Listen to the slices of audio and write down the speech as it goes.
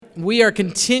we are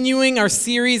continuing our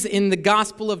series in the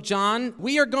Gospel of John.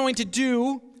 We are going to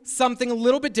do something a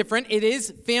little bit different. It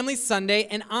is Family Sunday,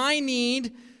 and I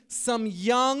need some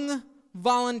young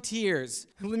volunteers.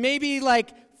 Maybe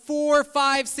like 4,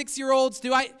 5, 6-year-olds.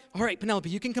 All right, Penelope,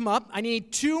 you can come up. I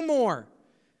need 2 more.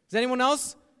 Is anyone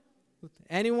else?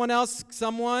 Anyone else?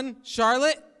 Someone?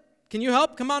 Charlotte, can you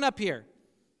help? Come on up here.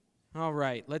 All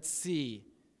right, let's see.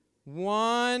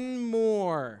 1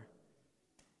 more.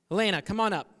 Elena, come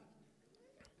on up.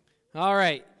 All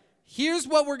right, here's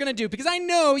what we're going to do, because I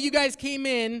know you guys came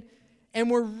in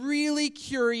and we're really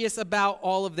curious about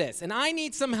all of this, and I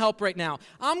need some help right now.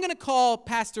 I'm going to call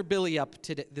Pastor Billy up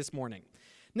this morning.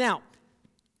 Now,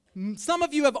 some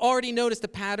of you have already noticed a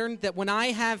pattern that when I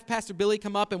have Pastor Billy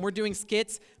come up and we're doing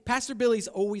skits, Pastor Billy's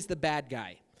always the bad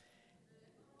guy.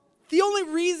 The only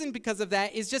reason because of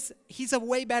that is just he's a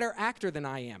way better actor than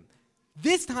I am.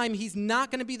 This time, he's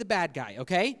not going to be the bad guy,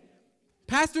 okay?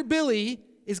 Pastor Billy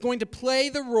is going to play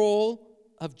the role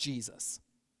of Jesus,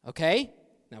 okay?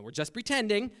 Now, we're just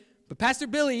pretending, but Pastor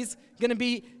Billy's going to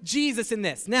be Jesus in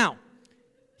this. Now,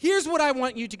 here's what I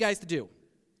want you guys to do.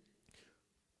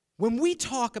 When we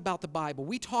talk about the Bible,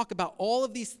 we talk about all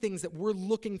of these things that we're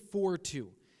looking forward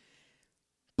to.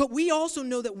 But we also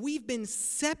know that we've been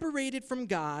separated from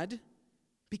God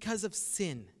because of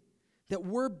sin, that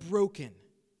we're broken.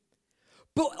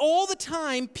 But all the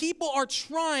time, people are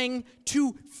trying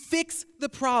to fix the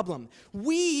problem.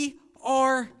 We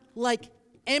are like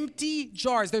empty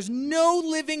jars. There's no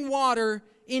living water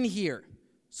in here.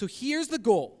 So here's the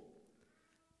goal.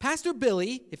 Pastor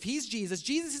Billy, if he's Jesus,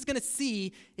 Jesus is going to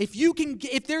see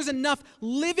if there's enough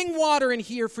living water in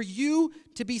here for you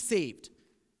to be saved.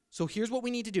 So here's what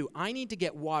we need to do. I need to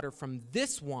get water from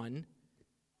this one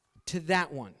to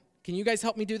that one. Can you guys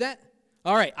help me do that?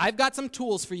 All right, I've got some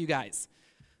tools for you guys.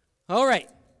 All right,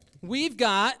 we've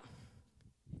got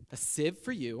a sieve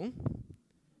for you.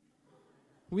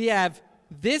 We have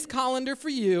this colander for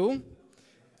you.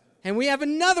 And we have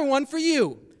another one for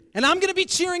you. And I'm going to be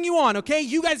cheering you on, okay?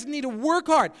 You guys need to work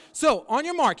hard. So, on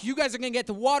your mark, you guys are going to get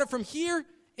the water from here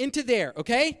into there,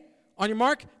 okay? On your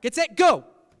mark, get set, go.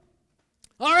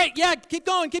 All right, yeah, keep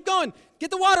going. Get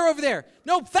the water over there.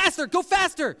 No, faster, go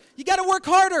faster. You got to work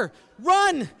harder.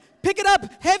 Run. Pick it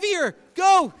up, heavier,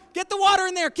 go, get the water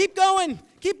in there, keep going.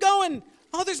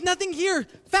 Oh, there's nothing here,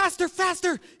 faster,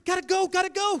 gotta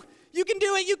go. You can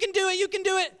do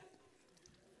it.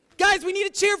 Guys, we need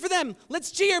to cheer for them. Let's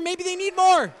cheer, maybe they need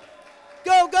more.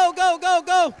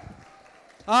 Go.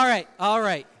 All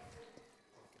right.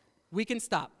 We can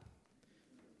stop.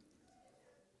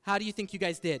 How do you think you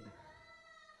guys did?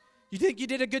 You think you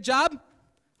did a good job?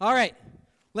 All right,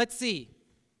 let's see.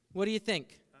 What do you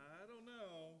think?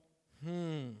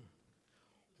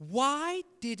 Why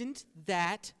didn't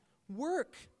that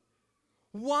work?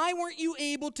 Why weren't you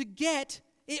able to get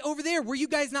it over there? Were you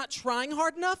guys not trying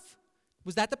hard enough?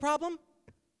 Was that the problem?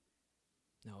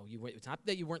 No, it's not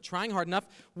that you weren't trying hard enough.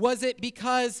 Was it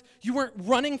because you weren't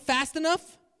running fast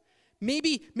enough?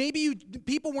 Maybe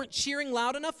people weren't cheering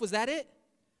loud enough. Was that it?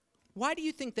 Why do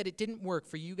you think that it didn't work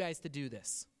for you guys to do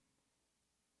this?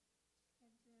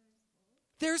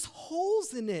 There's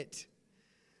holes in it.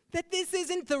 That this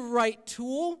isn't the right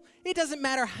tool. It doesn't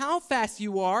matter how fast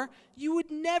you are, you would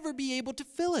never be able to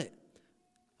fill it.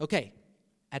 Okay,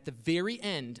 at the very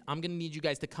end, I'm going to need you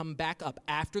guys to come back up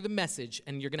after the message,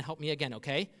 and you're going to help me again,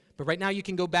 okay? But right now, you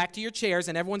can go back to your chairs,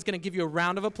 and everyone's going to give you a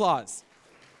round of applause.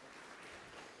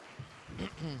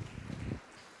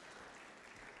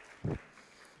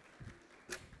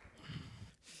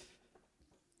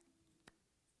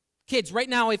 Kids, right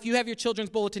now, if you have your children's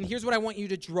bulletin, here's what I want you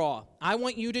to draw. I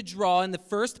want you to draw in the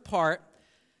first part,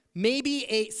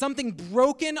 maybe something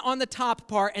broken on the top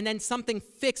part and then something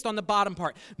fixed on the bottom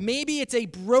part. Maybe it's a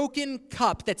broken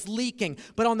cup that's leaking,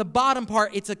 but on the bottom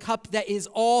part, it's a cup that is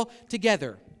all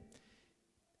together.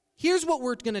 Here's what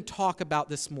we're going to talk about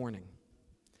this morning.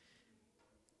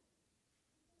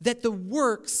 That the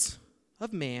works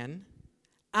of man,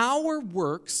 our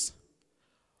works,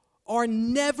 are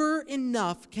never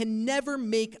enough, can never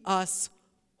make us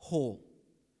whole.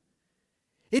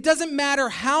 It doesn't matter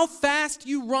how fast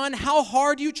you run, how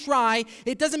hard you try.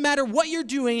 It doesn't matter what you're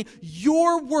doing.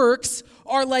 Your works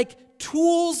are like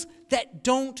tools that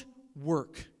don't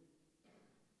work.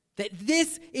 That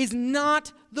this is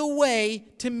not the way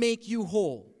to make you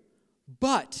whole.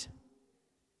 But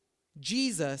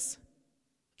Jesus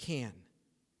can.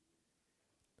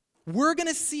 We're going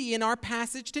to see in our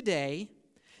passage today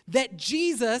that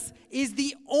Jesus is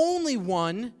the only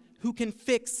one who can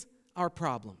fix our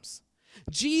problems.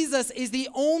 Jesus is the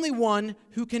only one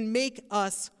who can make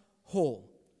us whole.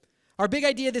 Our big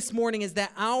idea this morning is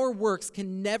that our works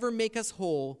can never make us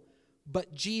whole,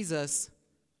 but Jesus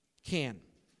can.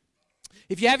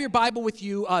 If you have your Bible with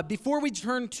you, before we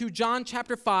turn to John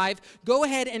chapter 5, go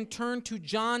ahead and turn to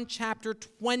John chapter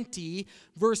 20,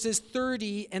 verses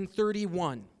 30 and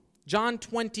 31. John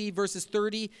 20, verses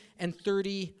 30 and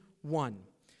 31.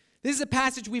 This is a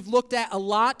passage we've looked at a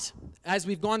lot as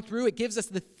we've gone through. It gives us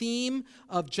the theme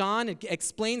of John. It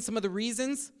explains some of the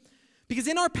reasons. Because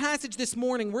in our passage this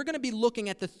morning, we're going to be looking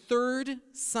at the third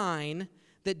sign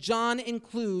that John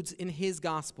includes in his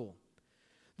gospel.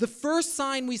 The first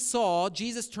sign we saw,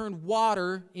 Jesus turned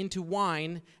water into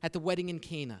wine at the wedding in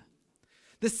Cana.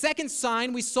 The second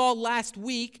sign we saw last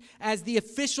week as the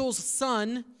official's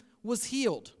son was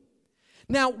healed.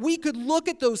 Now, we could look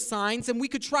at those signs and we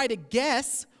could try to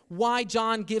guess why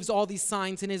John gives all these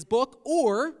signs in his book,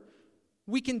 or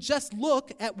we can just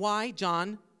look at why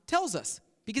John tells us,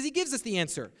 because he gives us the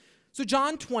answer. So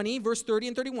John 20, verse 30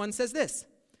 and 31 says this.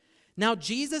 Now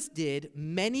Jesus did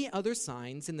many other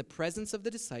signs in the presence of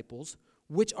the disciples,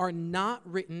 which are not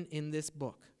written in this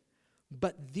book.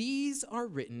 But these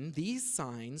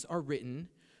signs are written,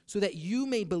 so that you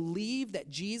may believe that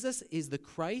Jesus is the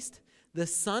Christ, the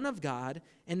Son of God,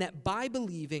 and that by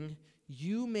believing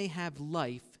you may have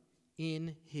life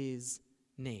in his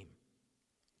name.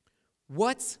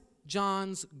 What's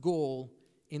John's goal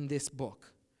in this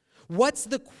book? What's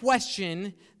the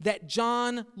question that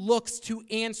John looks to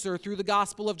answer through the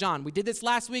Gospel of John? We did this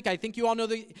last week. I think you all know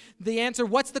the answer.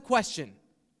 What's the question?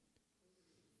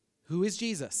 Who is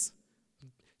Jesus?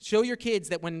 Show your kids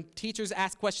that when teachers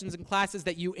ask questions in classes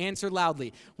that you answer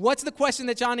loudly. What's the question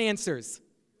that John answers?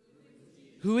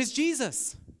 Who is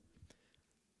Jesus?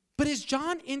 But is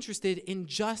John interested in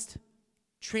just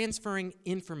transferring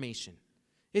information?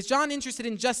 Is John interested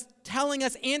in just telling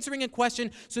us, answering a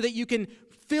question so that you can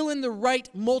fill in the right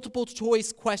multiple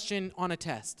choice question on a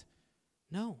test?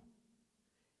 No.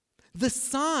 The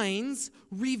signs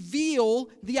reveal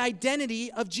the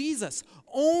identity of Jesus.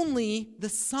 Only the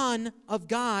Son of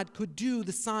God could do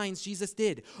the signs Jesus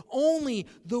did. Only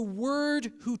the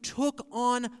Word who took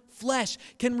on flesh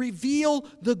can reveal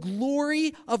the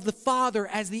glory of the Father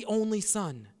as the only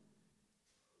Son.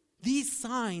 These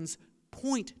signs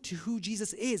point to who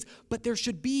Jesus is, but there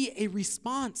should be a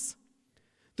response.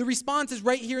 The response is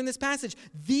right here in this passage.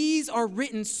 These are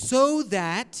written so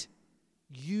that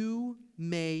you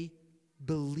may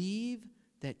believe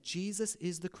that Jesus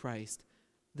is the Christ,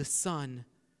 the Son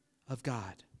of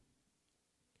God.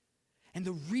 And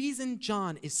the reason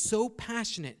John is so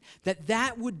passionate that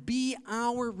that would be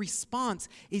our response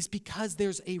is because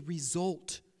there's a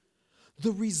result.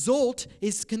 The result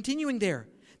is continuing there,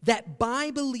 that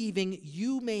by believing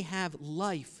you may have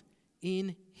life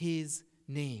in his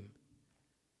name.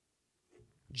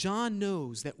 John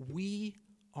knows that we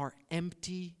are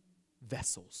empty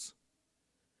vessels,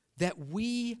 that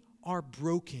we are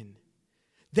broken,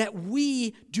 that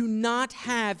we do not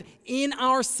have in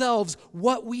ourselves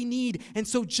what we need. And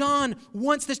so John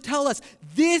wants to tell us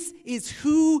this is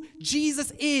who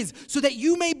Jesus is, so that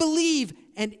you may believe,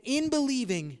 and in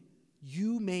believing,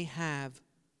 you may have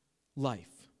life.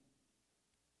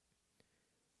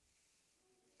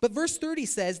 But verse 30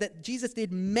 says that Jesus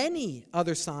did many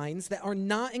other signs that are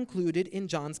not included in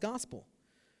John's gospel.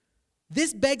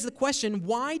 This begs the question,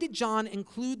 why did John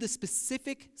include the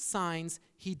specific signs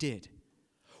he did?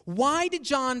 Why did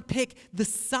John pick the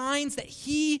signs that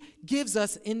he gives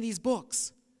us in these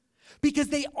books? Because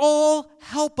they all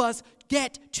help us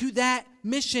get to that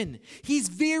mission. He's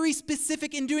very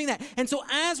specific in doing that. And so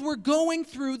as we're going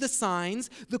through the signs,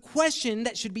 the question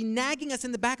that should be nagging us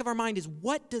in the back of our mind is,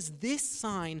 what does this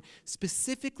sign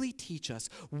specifically teach us?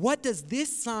 What does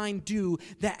this sign do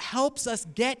that helps us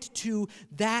get to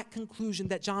that conclusion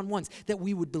that John wants? That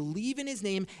we would believe in his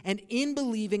name, and in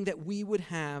believing that we would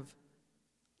have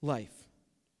life.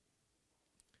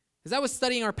 As I was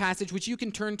studying our passage, which you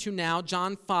can turn to now,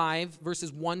 John 5,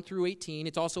 verses 1 through 18.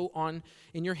 It's also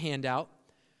in your handout.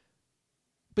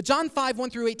 But John 5, 1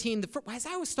 through 18, as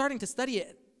I was starting to study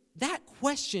it, that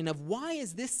question of why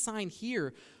is this sign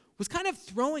here was kind of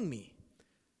throwing me.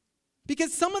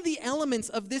 Because some of the elements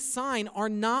of this sign are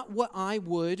not what I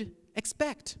would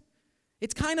expect.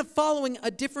 It's kind of following a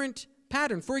different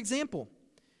pattern. For example,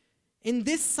 in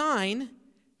this sign,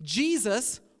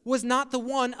 Jesus was not the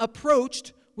one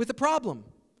approached with a problem.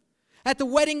 At the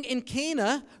wedding in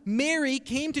Cana, Mary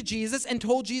came to Jesus and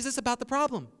told Jesus about the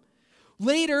problem.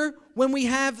 Later, when we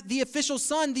have the official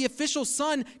son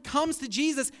comes to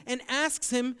Jesus and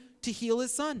asks him to heal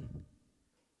his son.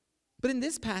 But in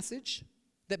this passage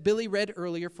that Billy read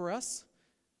earlier for us,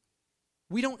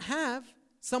 we don't have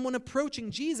someone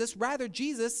approaching Jesus. Rather,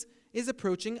 Jesus is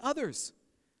approaching others.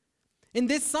 In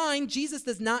this sign, Jesus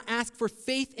does not ask for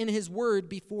faith in his word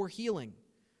before healing.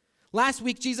 Last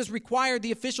week, Jesus required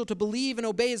the official to believe and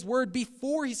obey his word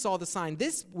before he saw the sign.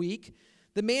 This week,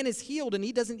 the man is healed and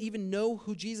he doesn't even know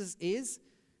who Jesus is,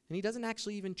 and he doesn't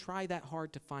actually even try that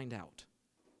hard to find out.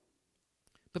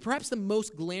 But perhaps the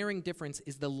most glaring difference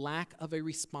is the lack of a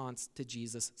response to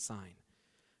Jesus' sign,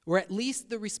 or at least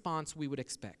the response we would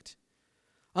expect.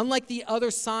 Unlike the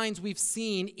other signs we've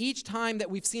seen, each time that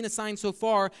we've seen a sign so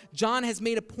far, John has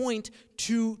made a point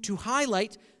to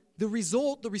highlight the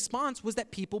response was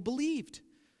that people believed.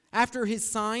 After his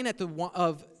sign at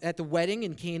the wedding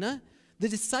in Cana, the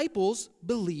disciples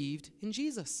believed in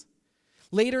Jesus.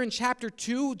 Later in chapter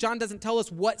 2, John doesn't tell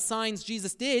us what signs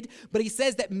Jesus did, but he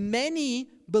says that many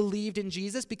believed in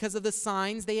Jesus because of the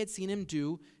signs they had seen him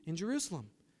do in Jerusalem.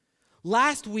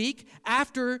 Last week,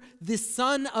 after the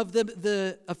son of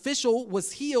the official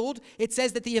was healed, it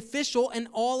says that the official and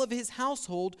all of his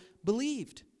household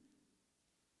believed.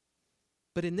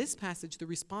 But in this passage, the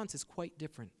response is quite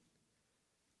different.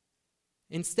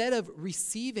 Instead of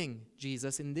receiving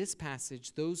Jesus in this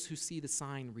passage, those who see the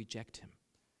sign reject him,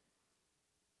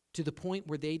 to the point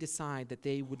where they decide that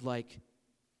they would like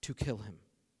to kill him.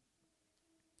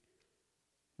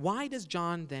 Why does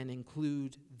John then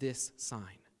include this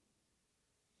sign?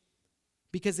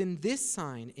 Because in this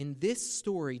sign, in this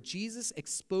story, Jesus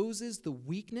exposes the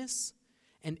weakness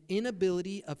and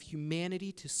inability of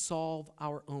humanity to solve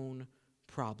our own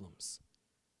problems.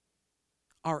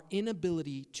 Our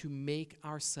inability to make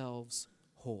ourselves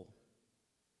whole.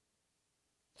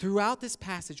 Throughout this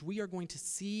passage, we are going to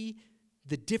see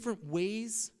the different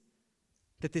ways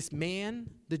that this man,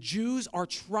 the Jews, are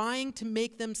trying to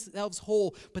make themselves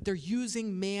whole, but they're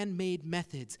using man-made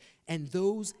methods, and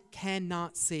those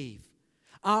cannot save.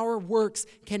 Our works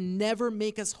can never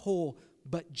make us whole,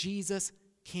 but Jesus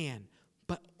can,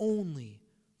 but only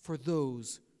for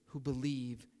those who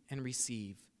believe and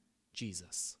receive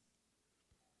Jesus.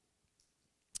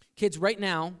 Kids, right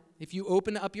now, if you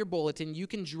open up your bulletin, you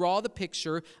can draw the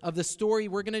picture of the story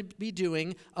we're going to be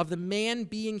doing of the man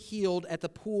being healed at the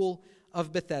pool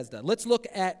of Bethesda. Let's look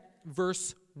at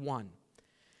verse 1.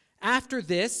 After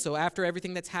this, so after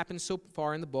everything that's happened so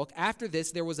far in the book, after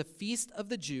this, there was a feast of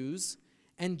the Jews,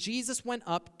 and Jesus went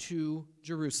up to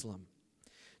Jerusalem.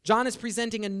 John is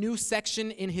presenting a new section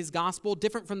in his gospel,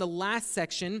 different from the last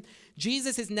section.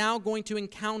 Jesus is now going to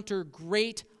encounter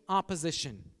great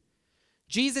opposition.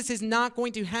 Jesus is not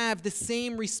going to have the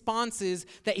same responses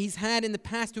that he's had in the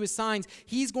past to his signs.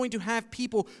 He's going to have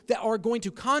people that are going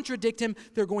to contradict him.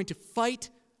 They're going to fight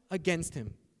against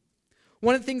him.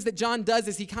 One of the things that John does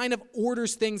is he kind of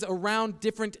orders things around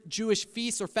different Jewish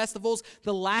feasts or festivals.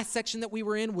 The last section that we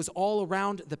were in was all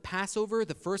around the Passover,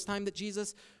 the first time that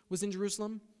Jesus was in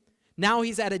Jerusalem. Now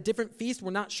he's at a different feast.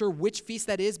 We're not sure which feast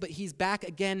that is, but he's back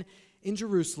again in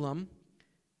Jerusalem.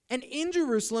 And in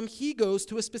Jerusalem, he goes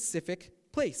to a specific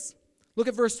place. Look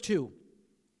at verse 2.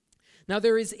 Now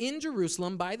there is in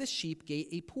Jerusalem by the sheep gate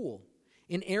a pool,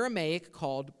 in Aramaic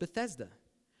called Bethesda,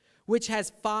 which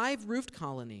has 5 roofed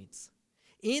colonnades.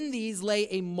 In these lay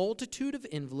a multitude of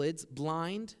invalids,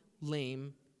 blind,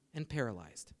 lame, and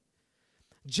paralyzed.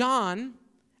 John,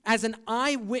 as an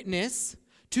eyewitness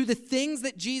to the things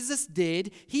that Jesus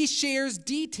did, he shares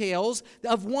details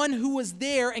of one who was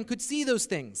there and could see those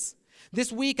things.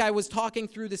 This week, I was talking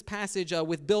through this passage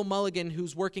with Bill Mulligan,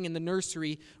 who's working in the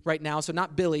nursery right now, so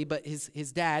not Billy, but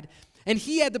his dad. And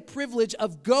he had the privilege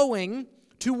of going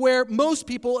to where most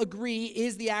people agree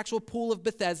is the actual pool of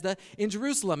Bethesda in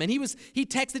Jerusalem. And he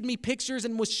texted me pictures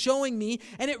and was showing me,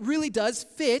 and it really does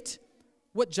fit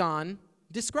what John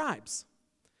describes.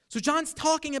 So John's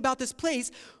talking about this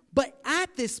place, but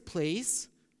at this place,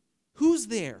 who's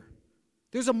there?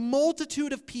 There's a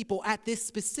multitude of people at this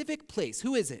specific place.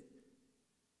 Who is it?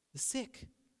 The sick,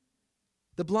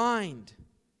 the blind,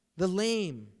 the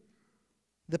lame,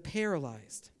 the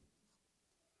paralyzed.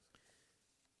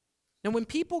 Now, when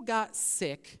people got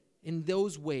sick in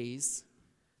those ways,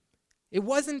 they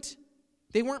weren't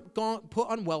put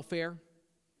on welfare.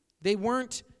 They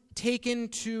weren't taken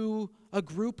to a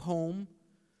group home.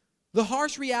 The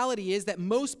harsh reality is that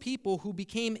most people who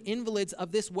became invalids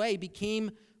of this way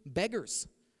became beggars.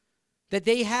 That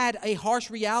they had a harsh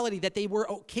reality, that they were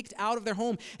kicked out of their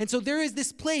home. And so there is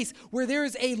this place where there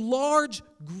is a large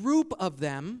group of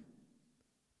them.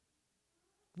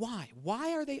 Why?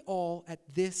 Why are they all at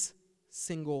this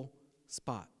single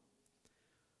spot?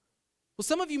 Well,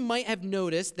 some of you might have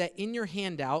noticed that in your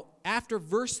handout, after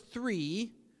verse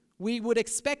 3, we would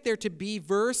expect there to be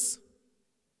verse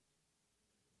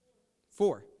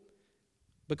 4.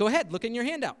 But go ahead, look in your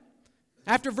handout.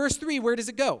 After verse 3, where does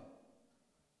it go?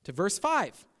 to verse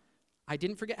 5. I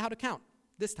didn't forget how to count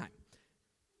this time.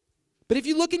 But if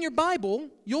you look in your Bible,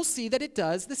 you'll see that it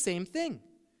does the same thing.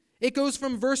 It goes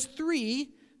from verse 3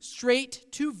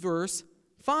 straight to verse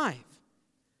 5.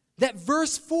 That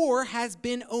verse 4 has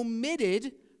been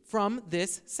omitted from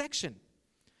this section.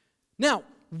 Now,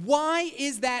 why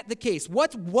is that the case?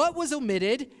 What was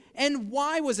omitted, and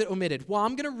why was it omitted? Well,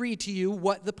 I'm going to read to you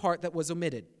what the part that was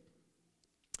omitted.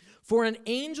 For an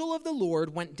angel of the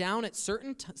Lord went down at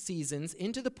certain seasons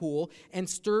into the pool and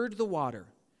stirred the water.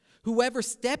 Whoever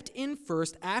stepped in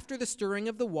first after the stirring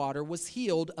of the water was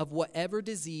healed of whatever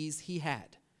disease he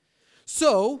had.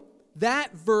 So,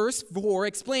 that verse 4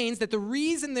 explains that the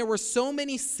reason there were so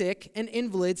many sick and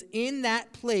invalids in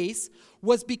that place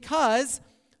was because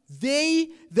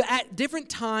at different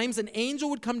times, an angel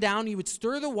would come down, he would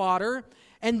stir the water,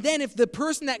 and then if the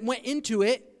person that went into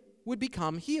it would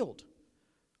become healed.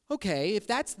 Okay, if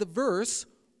that's the verse,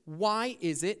 why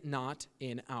is it not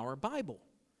in our Bible?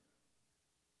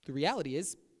 The reality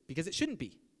is because it shouldn't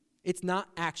be. It's not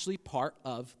actually part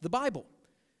of the Bible.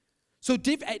 So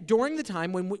during the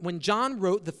time when John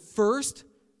wrote the first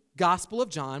Gospel of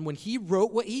John, when he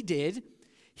wrote what he did,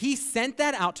 he sent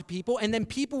that out to people, and then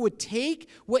people would take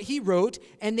what he wrote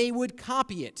and they would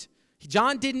copy it.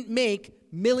 John didn't make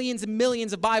millions and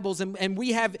millions of Bibles, and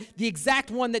we have the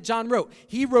exact one that John wrote.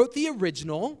 He wrote the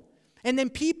original, and then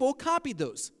people copied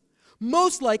those.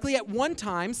 Most likely, at one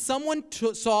time, someone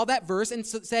saw that verse and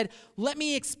said, let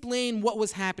me explain what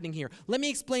was happening here. Let me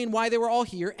explain why they were all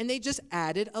here, and they just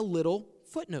added a little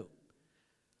footnote.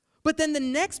 But then the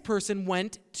next person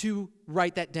went to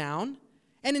write that down,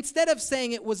 and instead of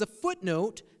saying it was a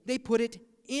footnote, they put it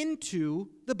into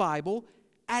the Bible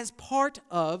as part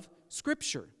of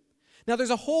Scripture. Now,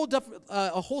 there's a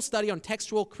whole study on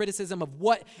textual criticism of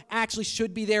what actually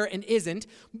should be there and isn't,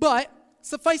 but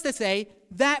suffice to say,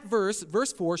 that verse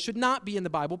 4, should not be in the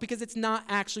Bible because it's not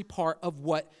actually part of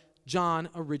what John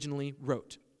originally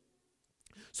wrote.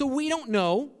 So we don't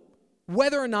know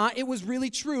whether or not it was really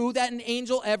true that an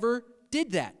angel ever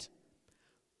did that.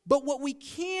 But what we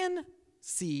can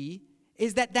see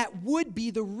is that that would be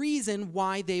the reason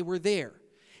why they were there.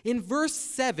 In verse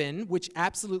 7, which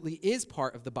absolutely is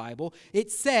part of the Bible,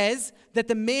 it says that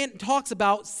the man talks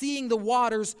about seeing the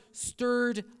waters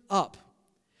stirred up.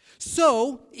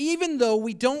 So, even though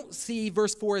we don't see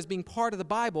verse 4 as being part of the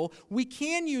Bible, we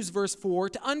can use verse 4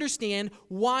 to understand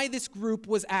why this group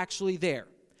was actually there.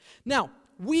 Now,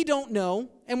 we don't know,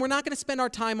 and we're not going to spend our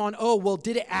time on,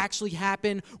 did it actually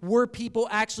happen? Were people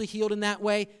actually healed in that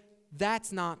way?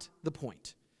 That's not the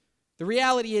point. The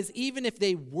reality is, even if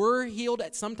they were healed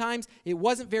at some times, it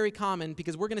wasn't very common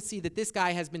because we're going to see that this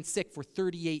guy has been sick for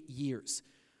 38 years.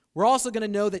 We're also going to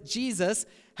know that Jesus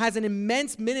has an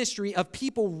immense ministry of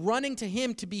people running to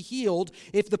him to be healed.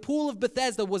 If the pool of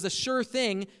Bethesda was a sure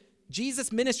thing,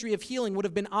 Jesus' ministry of healing would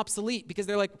have been obsolete because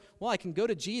they're like, well, I can go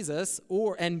to Jesus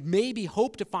and maybe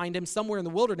hope to find him somewhere in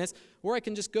the wilderness, or I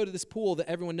can just go to this pool that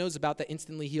everyone knows about that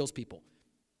instantly heals people.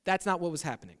 That's not what was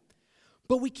happening.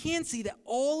 But we can see that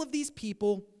all of these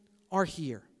people are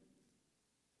here.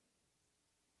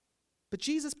 But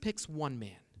Jesus picks one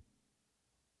man.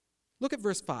 Look at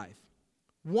verse 5.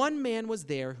 One man was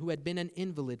there who had been an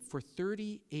invalid for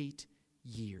 38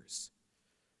 years.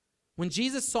 When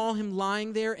Jesus saw him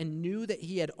lying there and knew that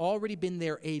he had already been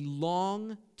there a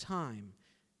long time,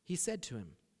 he said to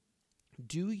him,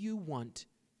 "Do you want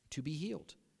to be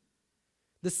healed?"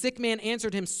 The sick man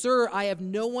answered him, "Sir, I have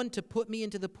no one to put me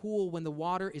into the pool when the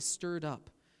water is stirred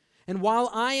up. And while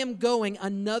I am going,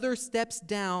 another steps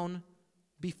down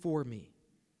before me."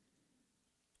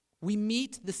 We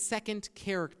meet the second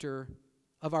character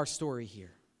of our story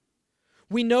here.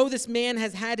 We know this man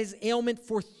has had his ailment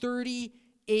for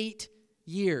 38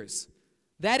 years.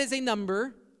 That is a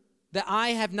number that I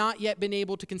have not yet been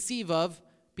able to conceive of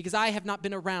because I have not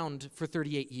been around for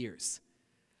 38 years.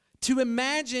 To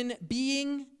imagine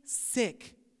being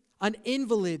sick, an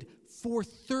invalid, for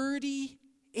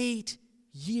 38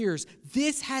 years,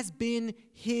 this has been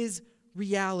his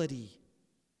reality.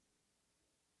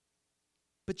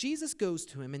 But Jesus goes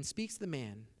to him and speaks to the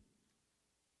man.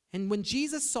 And when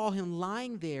Jesus saw him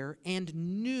lying there and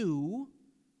knew,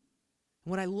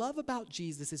 what I love about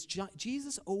Jesus is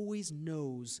Jesus always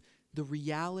knows the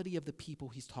reality of the people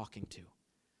he's talking to.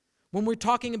 When we're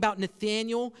talking about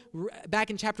Nathanael back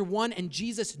in chapter 1, and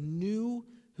Jesus knew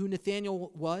who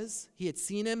Nathanael was, he had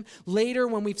seen him. Later,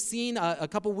 when we've seen a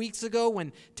couple weeks ago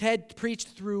when Ted preached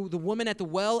through the woman at the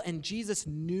well and Jesus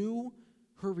knew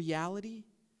her reality.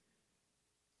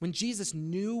 When Jesus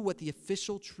knew what the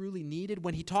official truly needed,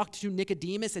 when he talked to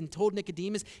Nicodemus and told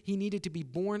Nicodemus he needed to be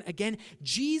born again,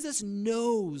 Jesus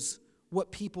knows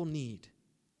what people need.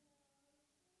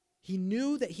 He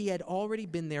knew that he had already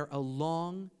been there a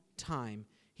long time.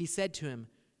 He said to him,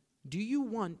 "Do you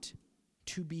want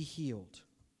to be healed?"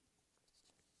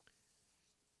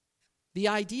 The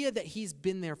idea that he's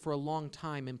been there for a long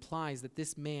time implies that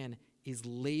this man is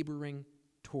laboring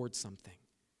towards something.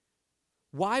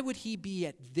 Why would he be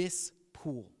at this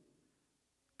pool?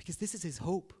 Because this is his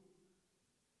hope.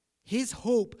 His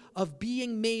hope of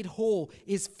being made whole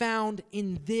is found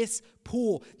in this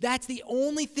pool. That's the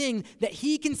only thing that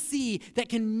he can see that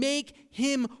can make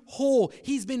him whole.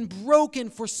 He's been broken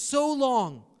for so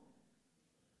long.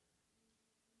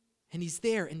 And he's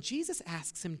there, and Jesus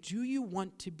asks him, "Do you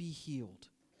want to be healed?"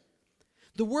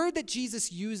 The word that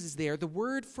Jesus uses there, the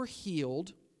word for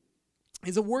healed,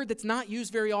 is a word that's not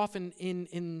used very often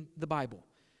in the Bible.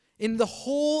 In the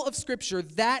whole of Scripture,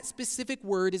 that specific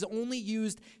word is only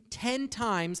used 10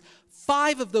 times.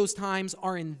 5 of those times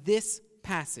are in this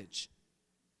passage.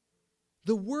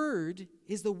 The word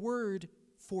is the word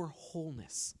for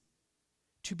wholeness,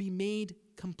 to be made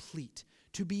complete,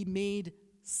 to be made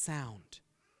sound.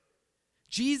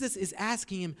 Jesus is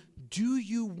asking him, "Do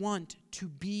you want to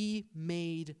be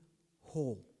made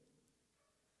whole?"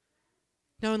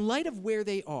 Now, in light of where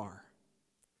they are,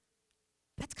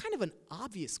 that's kind of an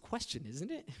obvious question,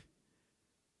 isn't it?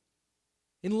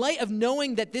 In light of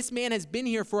knowing that this man has been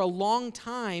here for a long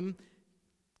time,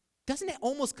 doesn't it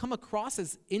almost come across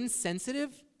as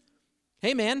insensitive?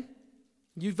 Hey, man,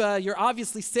 you're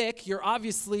obviously sick. You're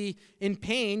obviously in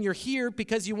pain. You're here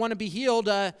because you want to be healed.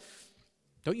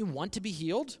 Don't you want to be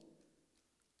healed?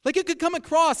 Like it could come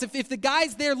across if the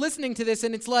guy's there listening to this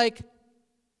and it's like,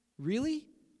 really?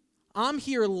 I'm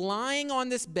here lying on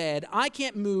this bed. I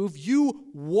can't move. You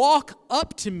walk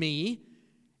up to me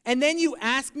and then you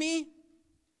ask me,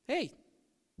 "Hey,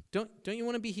 don't you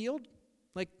want to be healed?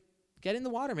 Like, get in the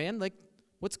water, man. Like,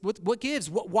 what gives?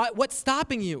 What's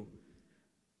stopping you?"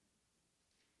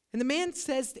 And the man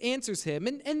answers him,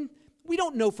 and we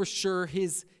don't know for sure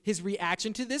his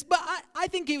reaction to this, but I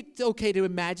think it's okay to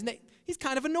imagine that he's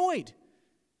kind of annoyed.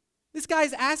 This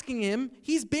guy's asking him,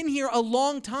 he's been here a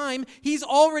long time, he's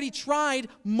already tried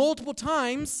multiple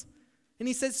times, and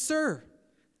he says, "Sir,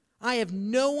 I have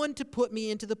no one to put me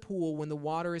into the pool when the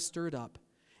water is stirred up,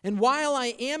 and while I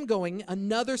am going,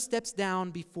 another steps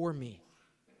down before me."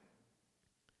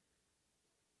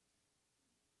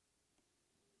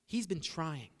 He's been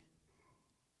trying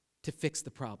to fix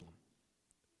the problem.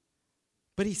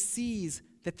 But he sees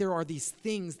that there are these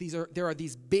things, there are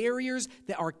these barriers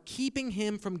that are keeping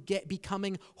him from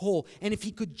becoming whole. And if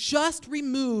he could just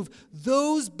remove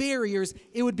those barriers,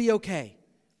 it would be okay.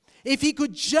 If he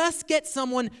could just get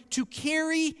someone to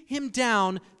carry him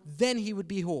down, then he would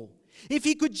be whole. If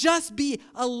he could just be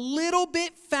a little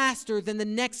bit faster than the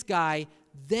next guy,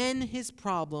 then his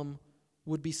problem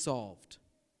would be solved.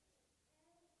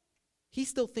 He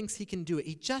still thinks he can do it.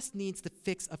 He just needs to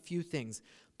fix a few things.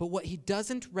 But what he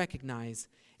doesn't recognize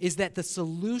is that the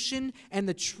solution and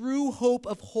the true hope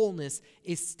of wholeness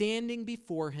is standing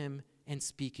before him and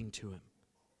speaking to him.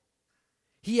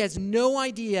 He has no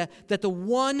idea that the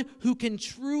one who can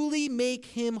truly make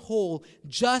him whole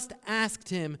just asked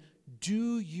him,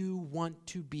 "Do you want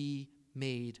to be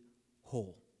made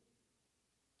whole?"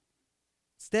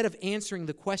 Instead of answering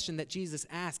the question that Jesus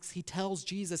asks, he tells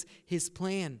Jesus his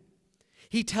plan.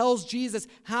 He tells Jesus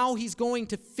how he's going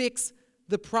to fix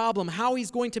the problem, how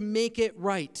he's going to make it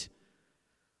right.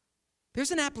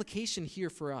 There's an application here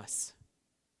for us.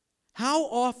 How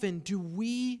often do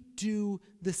we do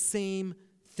the same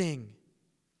thing?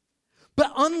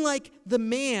 But unlike the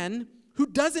man who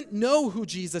doesn't know who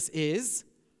Jesus is,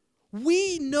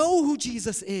 we know who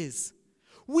Jesus is.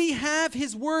 We have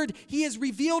his word. He has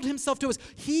revealed himself to us.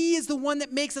 He is the one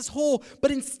that makes us whole.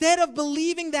 But instead of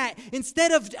believing that,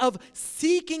 instead of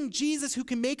seeking Jesus who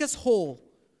can make us whole,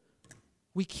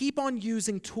 we keep on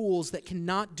using tools that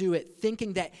cannot do it,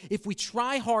 thinking that if we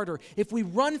try harder, if we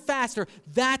run faster,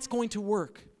 that's going to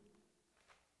work.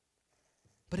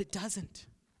 But it doesn't.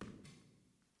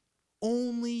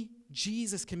 Only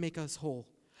Jesus can make us whole.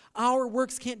 Our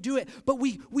works can't do it, but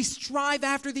we strive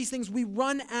after these things. We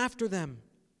run after them.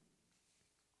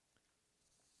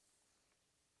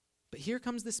 But here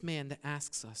comes this man that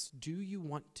asks us, "Do you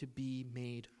want to be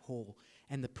made whole?"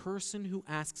 And the person who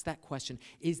asks that question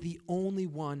is the only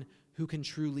one who can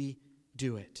truly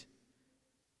do it.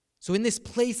 So in this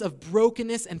place of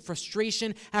brokenness and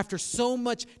frustration, after so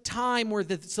much time where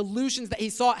the solutions that he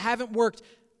sought haven't worked,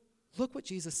 look what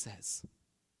Jesus says.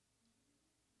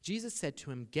 Jesus said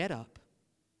to him, "Get up,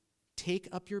 take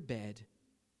up your bed,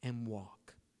 and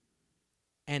walk."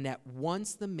 And at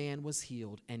once the man was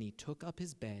healed, and he took up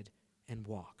his bed and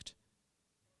walked.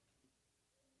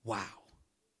 Wow.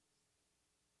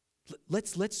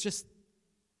 Let's just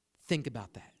think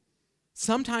about that.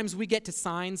 Sometimes we get to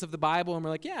signs of the Bible and we're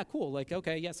like, yeah, cool. Like,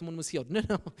 okay, yeah, someone was healed.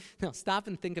 No, stop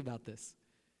and think about this.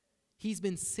 He's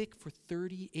been sick for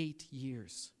 38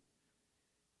 years.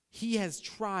 He has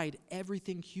tried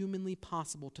everything humanly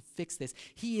possible to fix this.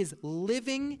 He is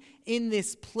living in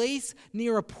this place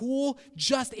near a pool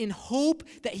just in hope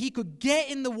that he could get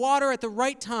in the water at the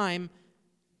right time.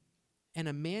 And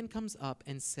a man comes up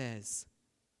and says,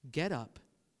 get up,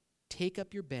 take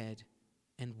up your bed,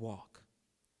 and walk.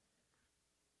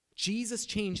 Jesus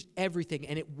changed everything,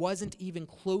 and it wasn't even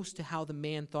close to how the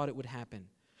man thought it would happen.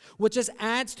 What just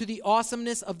adds to the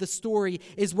awesomeness of the story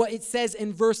is what it says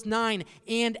in verse 9,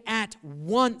 and at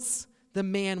once the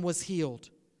man was healed.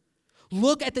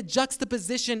 Look at the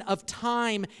juxtaposition of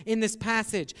time in this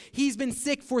passage. He's been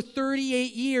sick for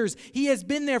 38 years. He has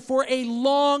been there for a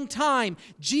long time.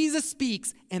 Jesus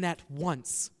speaks, and at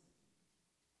once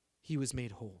he was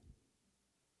made whole.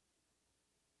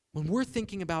 When we're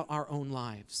thinking about our own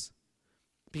lives,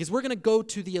 because we're going to go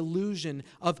to the illusion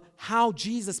of how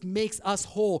Jesus makes us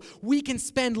whole. We can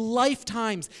spend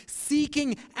lifetimes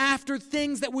seeking after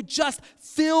things that would just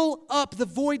fill up the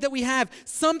void that we have,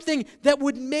 something that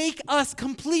would make us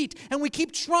complete. And we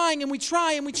keep trying and we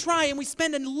try and we try and we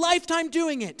spend a lifetime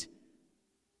doing it.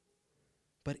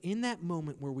 But in that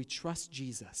moment where we trust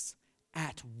Jesus,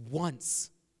 at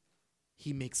once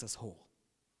he makes us whole.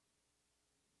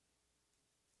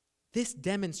 This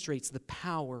demonstrates the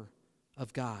power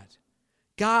of God.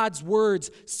 God's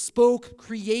words spoke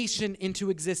creation into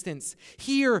existence.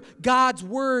 Here, God's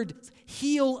words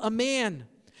heal a man.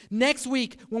 Next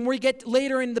week, when we get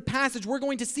later in the passage, we're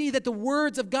going to see that the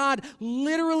words of God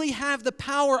literally have the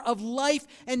power of life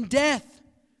and death.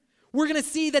 We're going to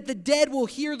see that the dead will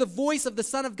hear the voice of the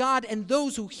Son of God, and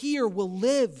those who hear will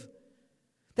live.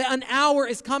 That an hour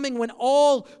is coming when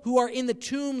all who are in the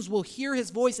tombs will hear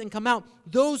his voice and come out.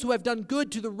 Those who have done good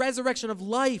to the resurrection of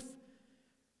life,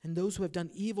 and those who have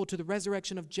done evil to the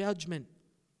resurrection of judgment.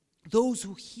 Those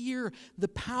who hear the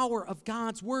power of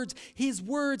God's words. His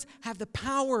words have the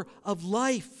power of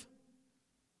life.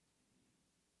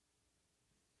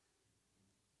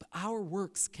 But our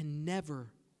works can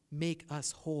never make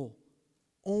us whole.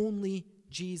 Only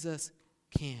Jesus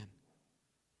can.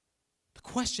 The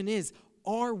question is,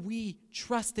 are we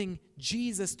trusting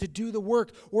Jesus to do the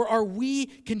work? Or are we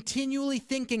continually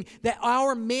thinking that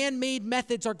our man-made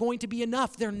methods are going to be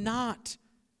enough? They're not.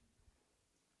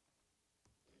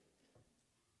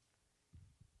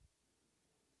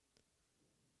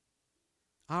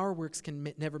 Our works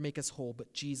can never make us whole,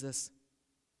 but Jesus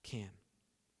can.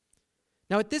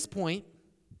 Now at this point,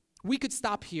 we could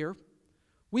stop here.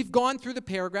 We've gone through the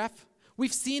paragraph.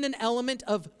 We've seen an element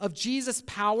of Jesus'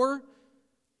 power.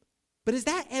 But is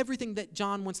that everything that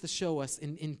John wants to show us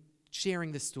in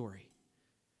sharing this story?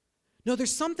 No,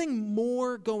 there's something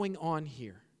more going on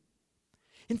here.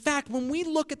 In fact, when we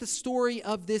look at the story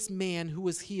of this man who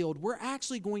was healed, we're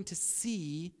actually going to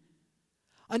see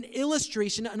an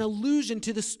illustration, an allusion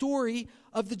to the story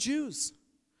of the Jews.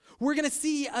 We're going to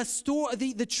see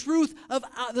the truth of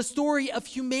the story of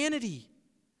humanity.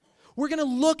 We're going to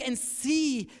look and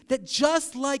see that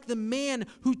just like the man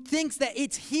who thinks that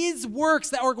it's his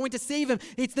works that are going to save him,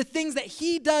 it's the things that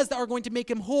he does that are going to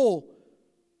make him whole,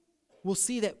 we'll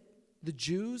see that the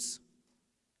Jews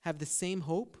have the same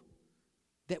hope,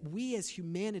 that we as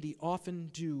humanity often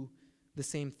do the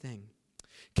same thing.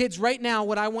 Kids, right now,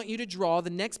 what I want you to draw, the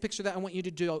next picture that I want you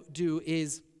to do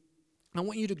is, I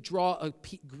want you to draw a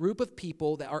group of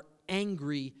people that are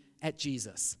angry at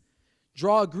Jesus.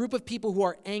 Draw a group of people who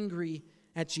are angry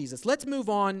at Jesus. Let's move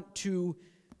on to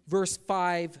verse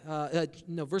 9,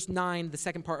 the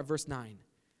second part of verse 9.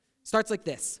 Starts like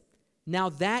this. Now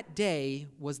that day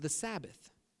was the Sabbath.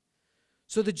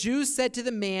 So the Jews said to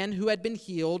the man who had been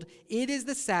healed, "It is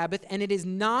the Sabbath, and it is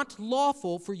not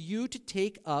lawful for you to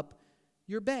take up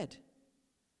your bed."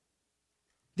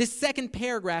 This second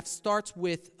paragraph starts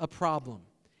with a problem.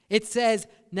 It says,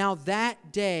 now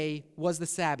that day was the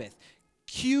Sabbath.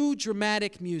 Cue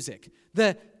dramatic music.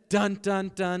 The dun,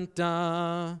 dun, dun,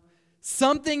 dun.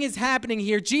 Something is happening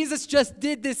here. Jesus just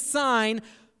did this sign,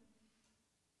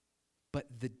 but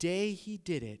the day he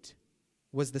did it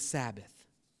was the Sabbath.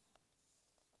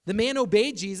 The man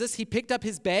obeyed Jesus. He picked up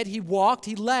his bed. He walked.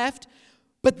 He left.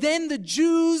 But then the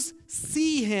Jews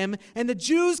see him, and the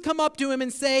Jews come up to him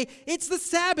and say, "It's the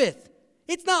Sabbath.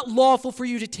 It's not lawful for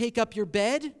you to take up your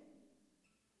bed."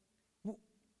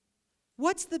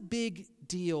 What's the big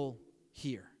deal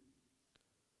here?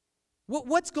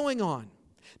 What's going on?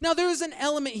 Now, there is an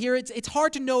element here. It's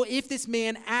hard to know if this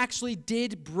man actually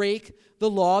did break the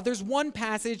law. There's one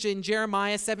passage in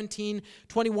Jeremiah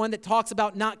 17:21 that talks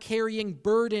about not carrying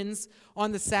burdens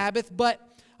on the Sabbath, but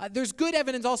there's good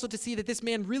evidence also to see that this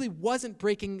man really wasn't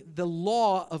breaking the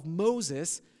law of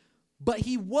Moses, but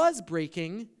he was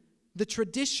breaking the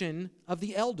tradition of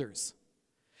the elders.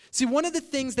 See, one of the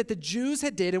things that the Jews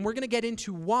had did, and we're going to get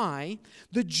into why,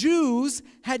 the Jews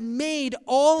had made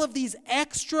all of these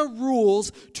extra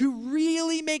rules to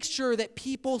really make sure that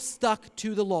people stuck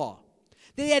to the law.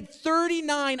 They had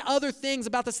 39 other things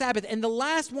about the Sabbath, and the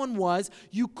last one was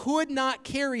you could not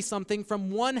carry something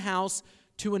from one house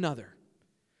to another.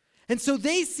 And so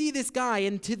they see this guy,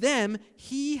 and to them,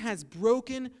 he has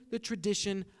broken the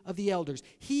tradition of the elders.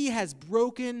 He has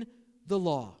broken the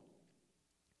law.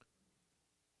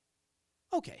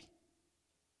 Okay.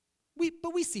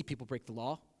 But we see people break the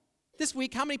law. This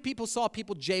week, how many people saw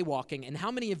people jaywalking? And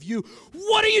how many of you,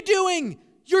 what are you doing?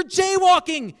 You're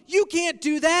jaywalking. You can't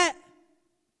do that.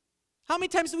 How many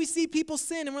times do we see people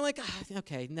sin and we're like,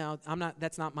 okay, no,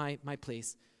 that's not my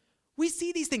place. We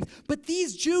see these things. But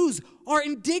these Jews are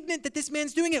indignant that this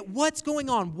man's doing it. What's going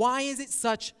on? Why is it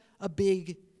such a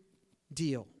big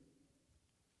deal?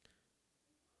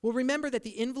 Well, remember that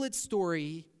the invalid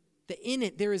story, that in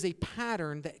it there is a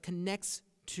pattern that connects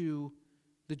to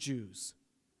the Jews.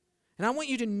 And I want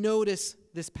you to notice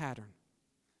this pattern.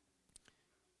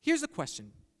 Here's a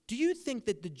question. Do you think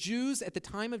that the Jews at the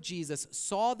time of Jesus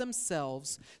saw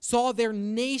their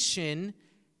nation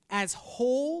as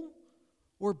whole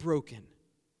or broken?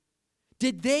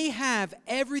 Did they have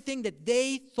everything that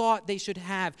they thought they should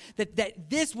have? That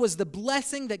this was the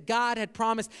blessing that God had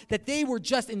promised? That they were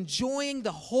just enjoying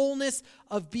the wholeness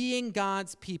of being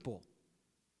God's people?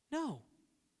 No.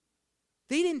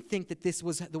 They didn't think that this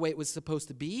was the way it was supposed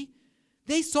to be.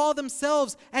 They saw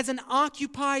themselves as an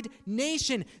occupied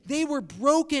nation. They were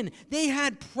broken. They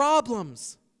had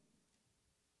problems.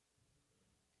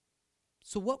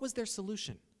 So what was their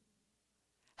solution?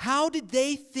 How did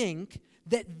they think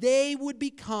that they would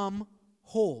become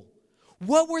whole?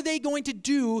 What were they going to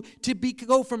do to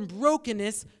go from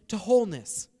brokenness to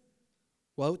wholeness?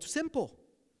 Well, it's simple.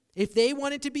 If they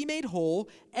wanted to be made whole,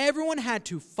 everyone had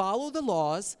to follow the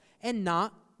laws and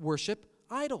not worship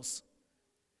idols.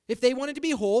 If they wanted to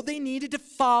be whole, they needed to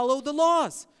follow the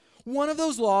laws. One of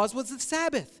those laws was the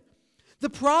Sabbath. The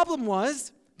problem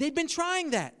was they'd been trying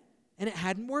that, and it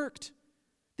hadn't worked.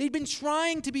 They'd been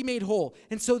trying to be made whole.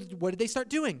 And so what did they start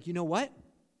doing? You know what?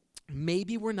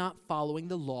 Maybe we're not following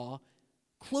the law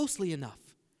closely enough.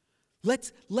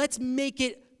 Let's make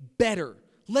it better.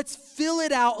 Let's fill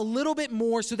it out a little bit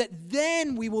more so that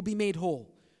then we will be made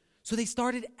whole. So they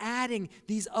started adding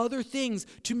these other things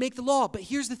to make the law. But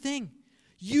here's the thing.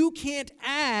 You can't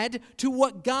add to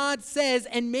what God says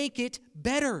and make it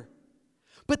better.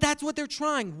 But that's what they're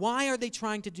trying. Why are they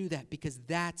trying to do that? Because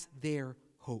that's their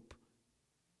hope.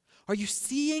 Are you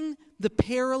seeing the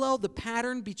parallel, the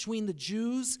pattern between the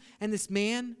Jews and this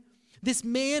man? This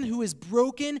man who is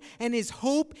broken and his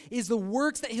hope is the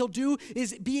works that he'll do,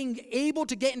 is being able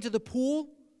to get into the pool.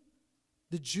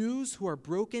 The Jews who are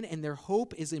broken and their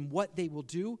hope is in what they will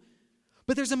do.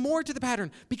 But there's a more to the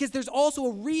pattern because there's also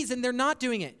a reason they're not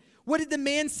doing it. What did the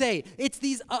man say? It's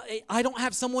these, I don't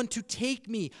have someone to take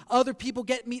me. Other people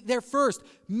get me there first.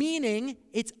 Meaning,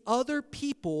 it's other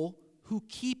people who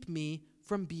keep me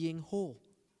from being whole.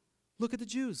 Look at the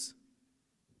Jews.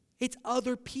 It's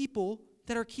other people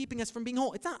that are keeping us from being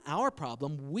whole. It's not our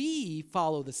problem. We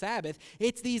follow the Sabbath.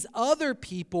 It's these other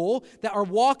people that are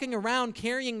walking around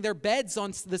carrying their beds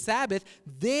on the Sabbath.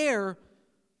 They're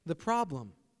the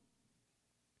problem.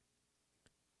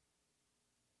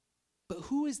 But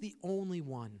who is the only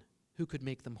one who could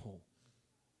make them whole?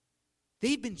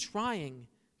 They've been trying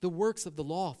the works of the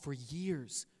law for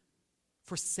years,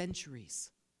 for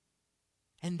centuries.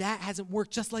 And that hasn't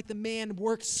worked, just like the man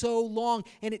worked so long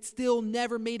and it still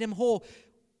never made him whole.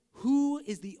 Who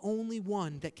is the only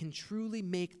one that can truly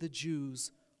make the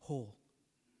Jews whole?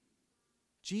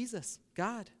 Jesus,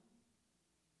 God.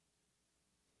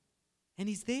 And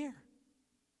he's there.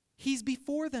 He's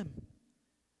before them.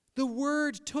 The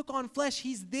Word took on flesh.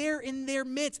 He's there in their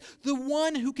midst. The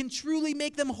one who can truly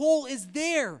make them whole is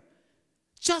there.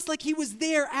 Just like he was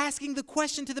there asking the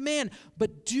question to the man.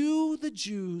 But do the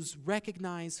Jews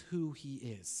recognize who he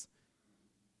is?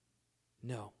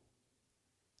 No.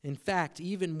 In fact,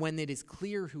 even when it is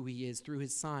clear who he is through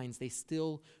his signs, they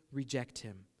still reject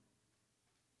him.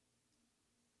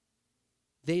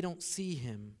 They don't see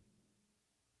him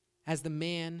as the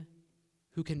man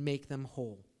who can make them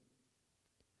whole.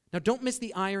 Now, don't miss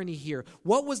the irony here.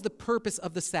 What was the purpose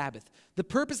of the Sabbath? The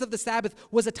purpose of the Sabbath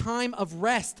was a time of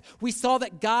rest. We saw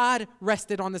that God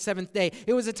rested on the seventh day.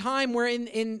 It was a time where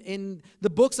in the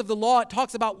books of the law, it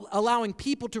talks about allowing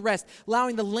people to rest,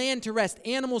 allowing the land to rest,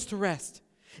 animals to rest.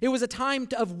 It was a time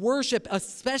of worship, a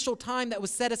special time that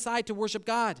was set aside to worship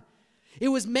God. It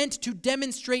was meant to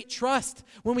demonstrate trust.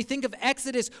 When we think of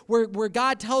Exodus, where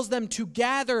God tells them to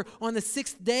gather on the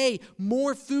sixth day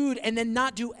more food and then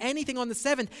not do anything on the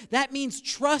seventh, that means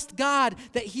trust God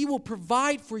that He will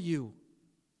provide for you.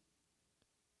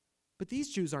 But these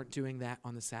Jews aren't doing that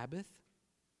on the Sabbath.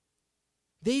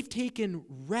 They've taken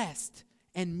rest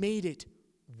and made it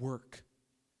work.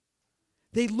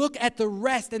 They look at the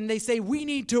rest and they say, we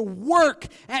need to work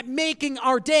at making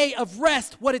our day of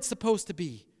rest what it's supposed to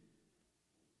be.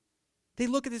 They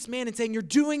look at this man and saying, you're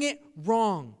doing it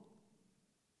wrong.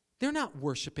 They're not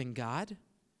worshiping God.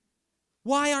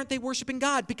 Why aren't they worshiping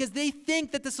God? Because they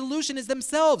think that the solution is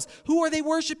themselves. Who are they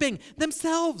worshiping?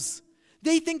 Themselves.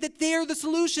 They think that they're the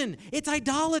solution. It's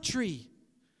idolatry.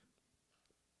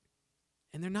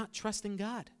 And they're not trusting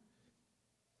God.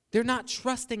 They're not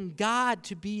trusting God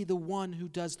to be the one who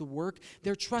does the work.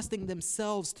 They're trusting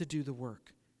themselves to do the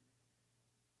work.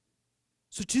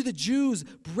 So to the Jews,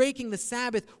 breaking the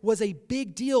Sabbath was a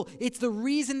big deal. It's the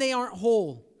reason they aren't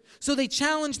whole. So they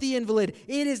challenge the invalid.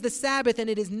 It is the Sabbath, and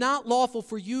it is not lawful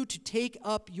for you to take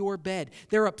up your bed.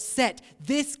 They're upset.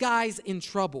 This guy's in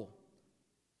trouble.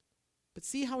 But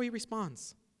see how he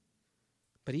responds.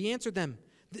 But he answered them,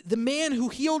 the man who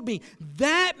healed me,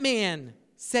 that man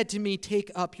said to me,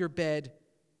 take up your bed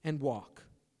and walk.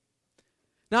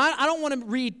 Now, I don't want to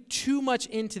read too much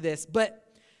into this, but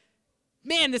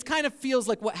man, this kind of feels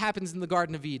like what happens in the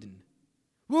Garden of Eden.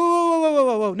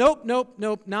 Whoa.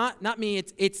 Nope. Not me.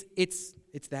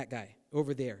 It's that guy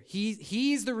over there.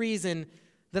 He's the reason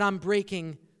that I'm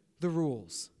breaking the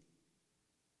rules.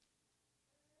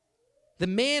 The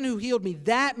man who healed me,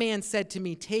 that man said to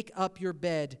me, take up your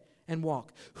bed and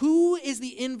walk. Who is the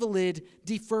invalid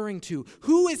deferring to?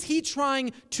 Who is he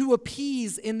trying to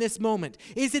appease in this moment?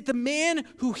 Is it the man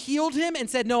who healed him and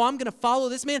said, no, I'm going to follow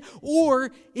this man?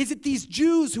 Or is it these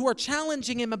Jews who are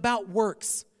challenging him about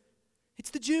works? It's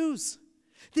the Jews.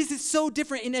 This is so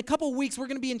different. In a couple of weeks, we're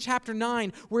going to be in chapter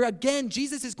 9, where again,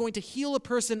 Jesus is going to heal a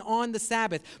person on the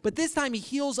Sabbath. But this time, he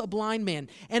heals a blind man.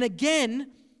 And again,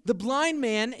 the blind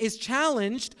man is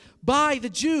challenged by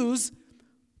the Jews,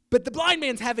 but the blind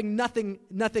man's having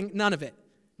none of it.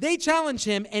 They challenge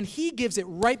him, and he gives it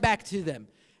right back to them.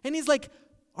 And he's like,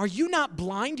 are you not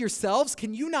blind yourselves?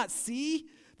 Can you not see?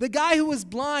 The guy who was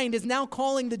blind is now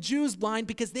calling the Jews blind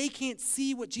because they can't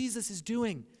see what Jesus is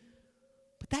doing.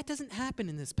 But that doesn't happen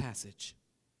in this passage.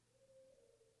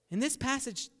 In this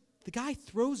passage, the guy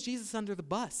throws Jesus under the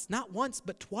bus, not once,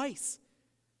 but twice.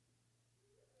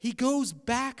 He goes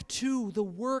back to the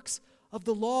works of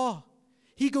the law.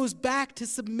 He goes back to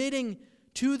submitting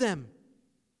to them.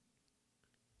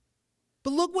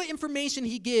 But look what information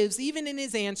he gives, even in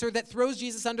his answer that throws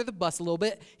Jesus under the bus a little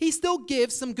bit. He still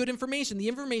gives some good information. The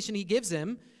information he gives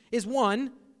him is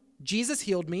 1, Jesus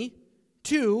healed me.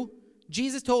 2,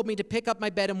 Jesus told me to pick up my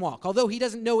bed and walk. Although he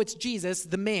doesn't know it's Jesus,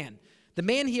 the man. The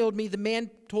man healed me. The man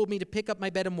told me to pick up my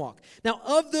bed and walk. Now,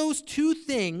 of those two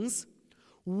things,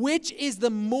 which is the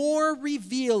more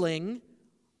revealing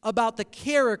about the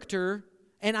character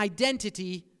and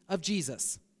identity of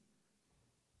Jesus?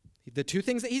 The two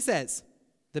things that he says.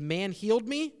 The man healed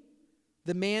me.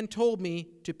 The man told me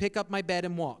to pick up my bed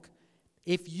and walk.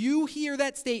 If you hear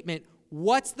that statement,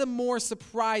 what's the more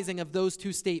surprising of those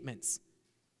two statements?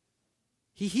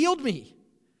 He healed me.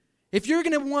 If you're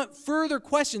going to want further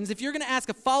questions, if you're going to ask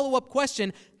a follow-up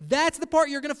question, that's the part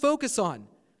you're going to focus on.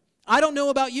 I don't know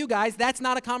about you guys. That's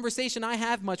not a conversation I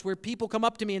have much where people come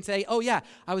up to me and say, oh yeah,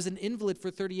 I was an invalid for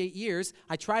 38 years.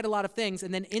 I tried a lot of things,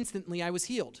 and then instantly I was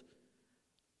healed.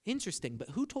 Interesting, but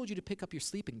who told you to pick up your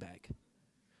sleeping bag?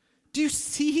 Do you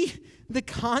see the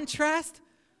contrast?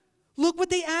 Look what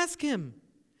they ask him.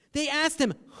 They asked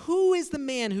him, who is the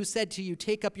man who said to you,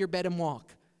 take up your bed and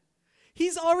walk?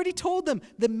 He's already told them,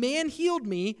 the man healed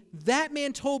me. That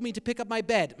man told me to pick up my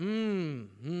bed.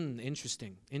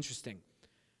 Interesting.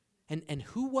 And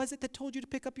who was it that told you to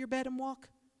pick up your bed and walk?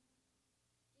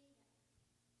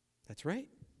 That's right.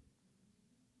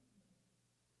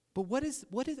 But what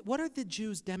are the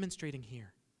Jews demonstrating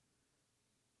here?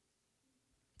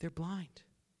 They're blind.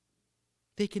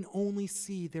 They can only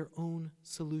see their own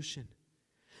solution.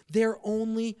 Their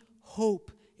only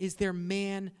hope is their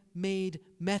man-made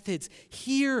methods.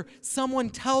 Here, someone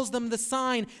tells them the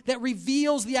sign that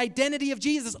reveals the identity of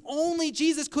Jesus. Only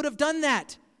Jesus could have done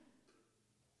that.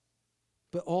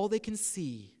 But all they can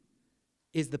see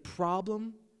is the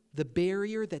problem, the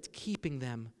barrier that's keeping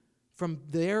them from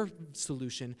their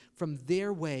solution, from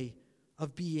their way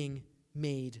of being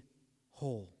made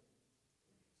whole.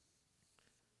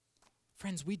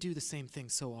 Friends, we do the same thing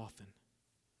so often.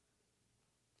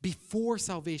 Before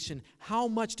salvation, how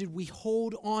much did we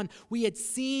hold on? We had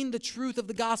seen the truth of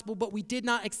the gospel, but we did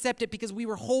not accept it because we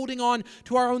were holding on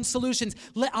to our own solutions.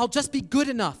 I'll just be good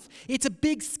enough. It's a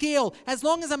big scale. As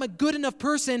long as I'm a good enough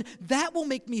person, that will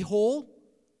make me whole.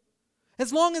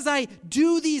 As long as I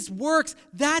do these works,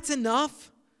 that's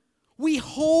enough. We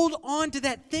hold on to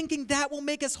that thinking that will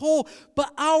make us whole,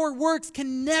 but our works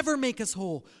can never make us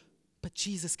whole. But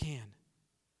Jesus can.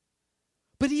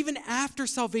 But even after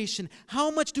salvation,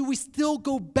 how much do we still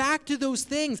go back to those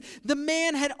things? The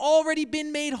man had already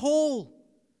been made whole.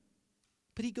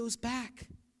 But he goes back.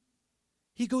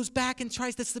 He goes back and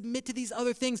tries to submit to these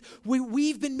other things.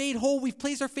 We've been made whole. We've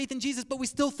placed our faith in Jesus, but we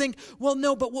still think, well,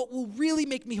 no, but what will really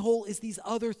make me whole is these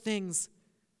other things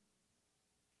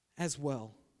as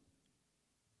well.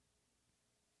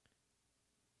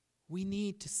 We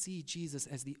need to see Jesus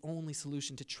as the only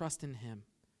solution, to trust in him.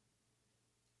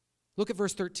 Look at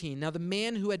verse 13. Now the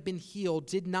man who had been healed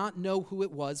did not know who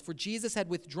it was, for Jesus had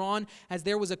withdrawn as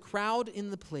there was a crowd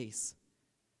in the place.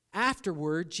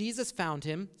 Afterward, Jesus found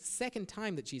him, second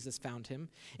time that Jesus found him,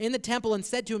 in the temple and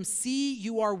said to him, "See,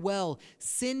 you are well.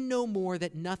 Sin no more,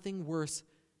 that nothing worse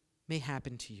may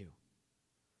happen to you."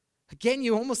 Again,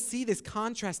 you almost see this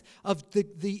contrast of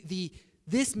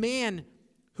this man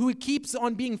who keeps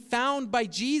on being found by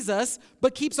Jesus,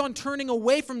 but keeps on turning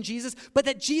away from Jesus, but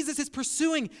that Jesus is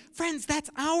pursuing. Friends, that's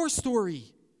our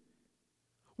story.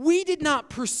 We did not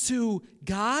pursue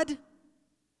God.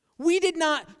 We did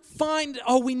not find,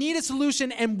 we need a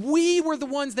solution, and we were the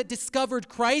ones that discovered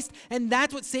Christ, and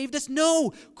that's what saved us.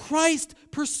 No, Christ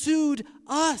pursued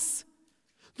us.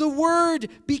 The Word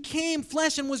became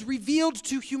flesh and was revealed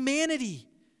to humanity.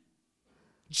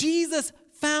 Jesus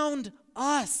found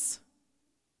us.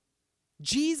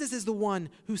 Jesus is the one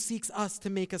who seeks us to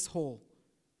make us whole.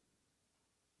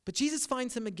 But Jesus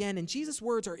finds him again, and Jesus'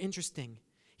 words are interesting.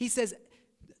 He says,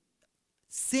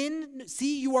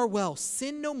 see, you are well.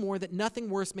 Sin no more, that nothing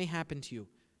worse may happen to you.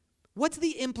 What's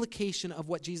the implication of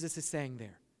what Jesus is saying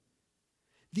there?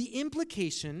 The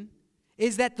implication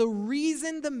is that the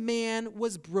reason the man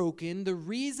was broken, the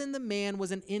reason the man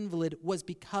was an invalid, was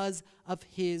because of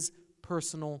his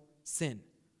personal sin.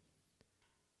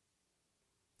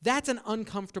 That's an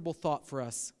uncomfortable thought for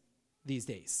us these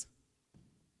days.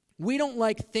 We don't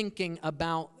like thinking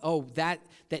about,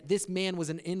 that this man was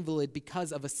an invalid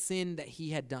because of a sin that he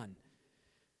had done.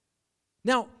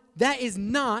 Now, that is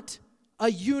not a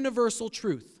universal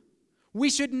truth. We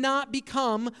should not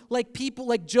become like people,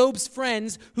 like Job's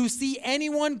friends, who see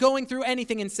anyone going through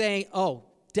anything and say,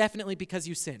 definitely because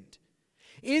you sinned.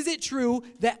 Is it true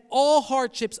that all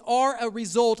hardships are a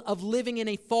result of living in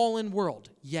a fallen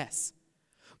world? Yes.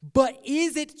 But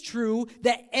is it true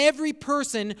that every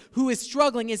person who is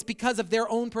struggling is because of their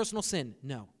own personal sin?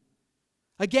 No.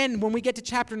 Again, when we get to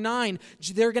chapter 9,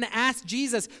 they're going to ask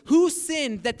Jesus, who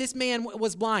sinned that this man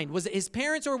was blind? Was it his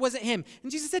parents or was it him?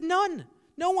 And Jesus said, none.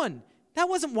 No one. That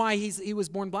wasn't why he was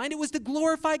born blind. It was to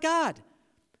glorify God.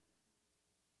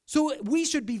 So we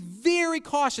should be very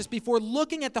cautious before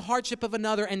looking at the hardship of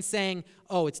another and saying,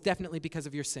 it's definitely because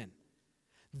of your sin.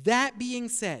 That being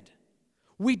said,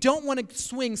 we don't want to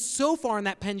swing so far in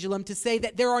that pendulum to say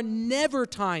that there are never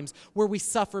times where we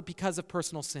suffer because of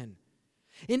personal sin.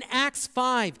 In Acts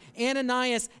 5,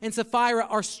 Ananias and Sapphira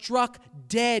are struck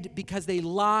dead because they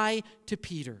lie to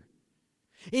Peter.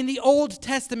 In the Old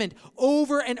Testament,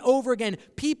 over and over again,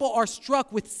 people are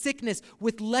struck with sickness,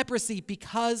 with leprosy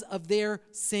because of their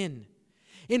sin.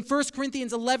 In 1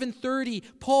 Corinthians 11:30,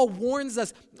 Paul warns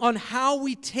us on how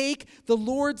we take the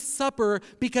Lord's Supper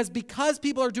because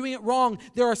people are doing it wrong,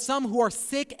 there are some who are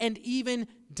sick and even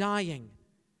dying.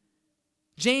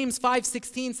 James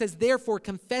 5:16 says, "Therefore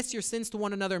confess your sins to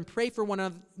one another and pray for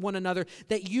one another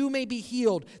that you may be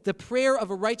healed. The prayer of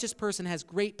a righteous person has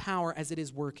great power as it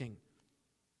is working."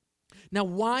 Now,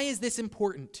 why is this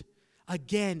important?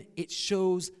 Again, it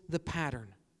shows the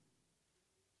pattern.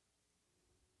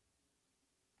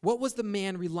 What was the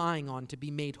man relying on to be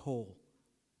made whole?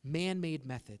 Man-made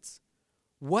methods.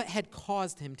 What had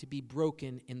caused him to be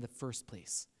broken in the first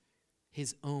place?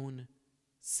 His own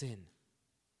sin.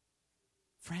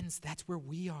 Friends, that's where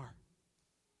we are.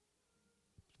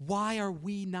 Why are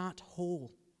we not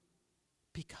whole?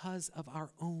 Because of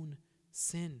our own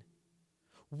sin.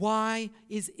 Why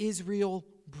is Israel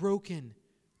broken?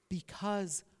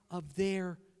 Because of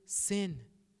their sin.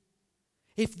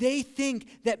 If they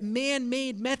think that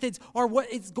man-made methods are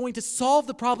what is going to solve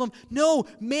the problem, no,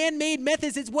 man-made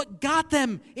methods is what got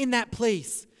them in that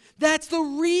place. That's the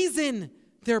reason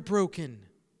they're broken.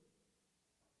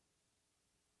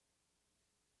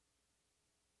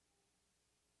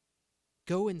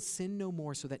 Go and sin no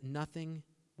more so that nothing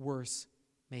worse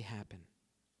may happen.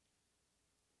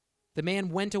 The man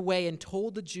went away and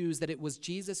told the Jews that it was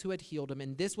Jesus who had healed him,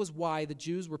 and this was why the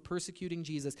Jews were persecuting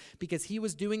Jesus, because he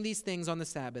was doing these things on the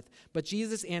Sabbath. But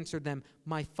Jesus answered them,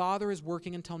 "My Father is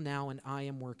working until now, and I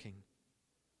am working."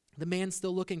 The man's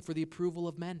still looking for the approval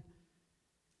of men.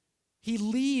 He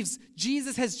leaves.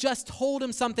 Jesus has just told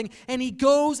him something, and he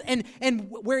goes and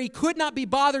where he could not be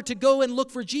bothered to go and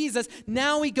look for Jesus,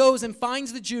 now he goes and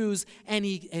finds the Jews, and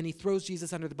he throws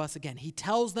Jesus under the bus again. He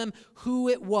tells them who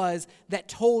it was that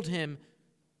told him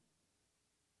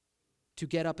to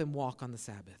get up and walk on the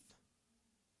Sabbath.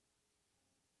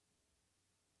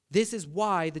 This is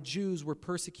why the Jews were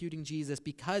persecuting Jesus,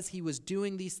 because he was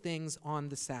doing these things on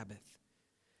the Sabbath.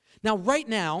 Now, right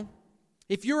now,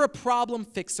 if you're a problem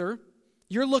fixer,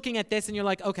 you're looking at this and you're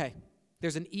like, okay,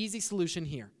 there's an easy solution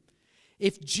here.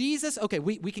 If Jesus, okay,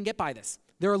 we can get by this.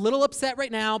 They're a little upset right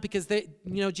now because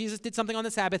Jesus did something on the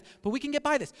Sabbath, but we can get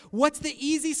by this. What's the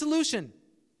easy solution?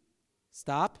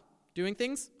 Stop doing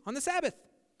things on the Sabbath.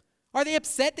 Are they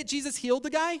upset that Jesus healed the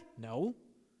guy? No.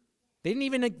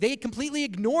 They completely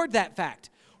ignored that fact.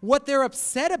 What they're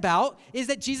upset about is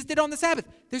that Jesus did it on the Sabbath.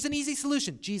 There's an easy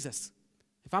solution. Jesus,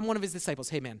 if I'm one of his disciples,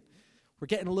 hey man, it's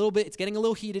getting a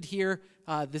little heated here.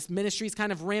 This ministry is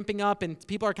kind of ramping up and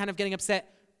people are kind of getting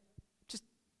upset.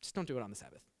 Just don't do it on the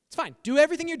Sabbath. It's fine. Do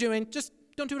everything you're doing. Just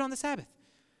don't do it on the Sabbath.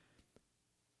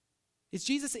 Is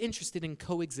Jesus interested in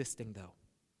coexisting though?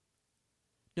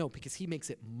 No, because he makes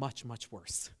it much, much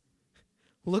worse.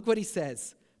 Look what he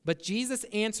says. But Jesus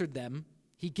answered them.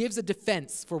 He gives a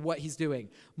defense for what he's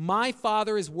doing. My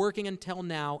Father is working until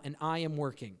now, and I am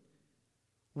working.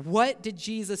 What did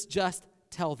Jesus just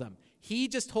tell them? He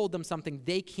just told them something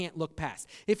they can't look past.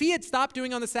 If he had stopped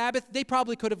doing on the Sabbath, they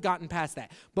probably could have gotten past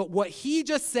that. But what he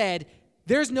just said,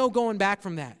 there's no going back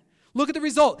from that. Look at the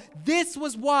result. This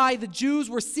was why the Jews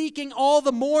were seeking all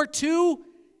the more to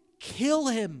kill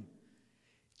him.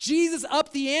 Jesus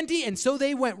upped the ante, and so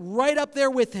they went right up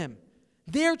there with him.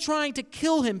 They're trying to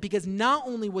kill him because not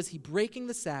only was he breaking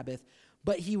the Sabbath,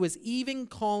 but he was even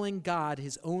calling God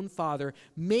his own Father,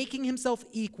 making himself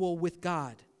equal with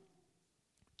God.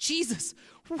 Jesus,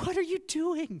 what are you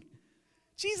doing?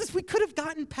 Jesus, we could have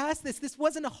gotten past this. This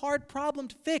wasn't a hard problem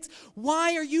to fix.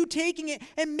 Why are you taking it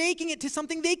and making it to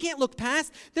something they can't look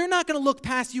past? They're not going to look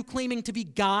past you claiming to be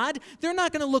God. They're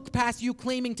not going to look past you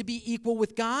claiming to be equal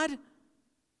with God.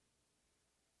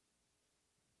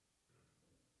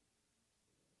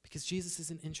 Because Jesus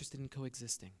isn't interested in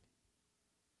coexisting.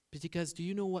 Because do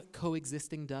you know what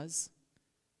coexisting does?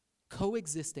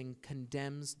 Coexisting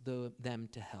condemns them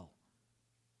to hell.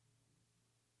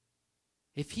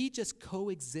 If he just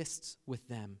coexists with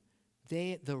them,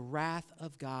 the wrath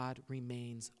of God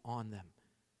remains on them.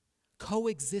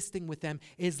 Coexisting with them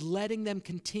is letting them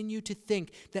continue to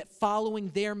think that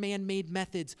following their man-made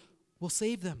methods will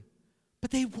save them.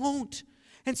 But they won't.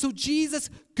 And so Jesus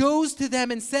goes to them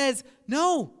and says,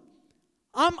 no,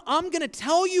 I'm going to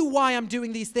tell you why I'm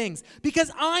doing these things.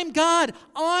 Because I'm God.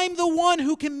 I'm the one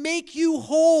who can make you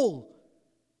whole.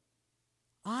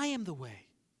 I am the way.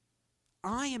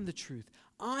 I am the truth.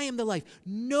 I am the life.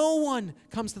 No one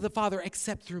comes to the Father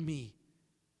except through me.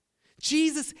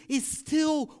 Jesus is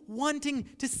still wanting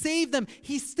to save them.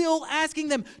 He's still asking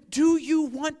them, do you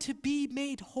want to be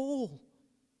made whole?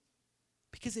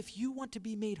 Because if you want to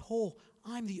be made whole,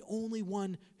 I'm the only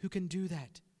one who can do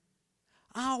that.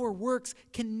 Our works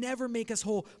can never make us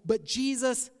whole, but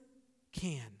Jesus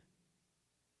can.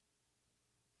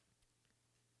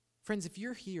 Friends, if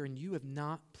you're here and you have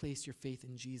not placed your faith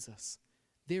in Jesus,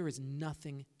 there is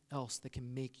nothing else that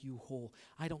can make you whole.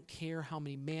 I don't care how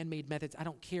many man-made methods. I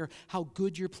don't care how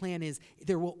good your plan is.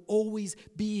 There will always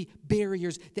be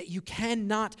barriers that you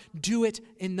cannot do it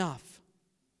enough.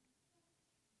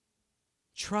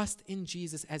 Trust in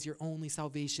Jesus as your only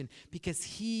salvation because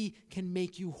he can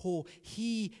make you whole.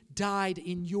 He died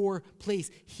in your place.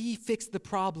 He fixed the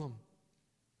problem.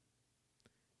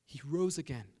 He rose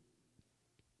again.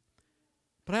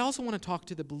 But I also want to talk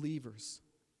to the believers.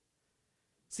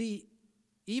 See,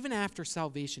 even after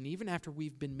salvation, even after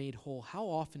we've been made whole, how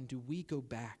often do we go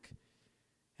back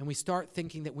and we start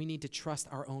thinking that we need to trust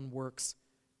our own works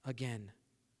again?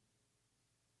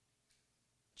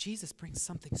 Jesus brings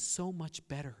something so much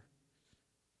better.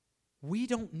 We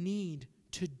don't need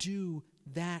to do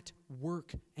that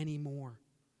work anymore.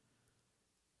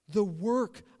 the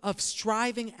work of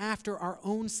striving after our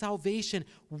own salvation.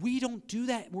 We don't do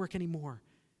that work anymore.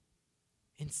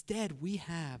 Instead, we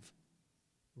have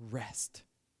rest.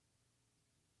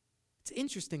 It's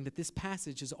interesting that this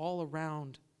passage is all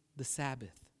around the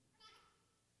Sabbath,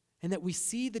 and that we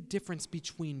see the difference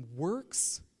between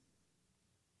works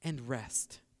and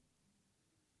rest.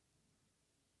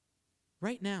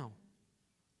 Right now,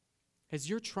 as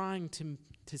you're trying to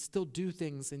still do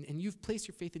things, and you've placed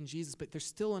your faith in Jesus, but there's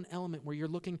still an element where you're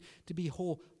looking to be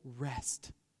whole,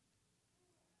 rest.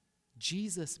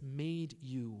 Jesus made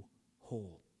you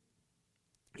whole.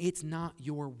 It's not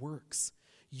your works.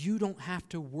 You don't have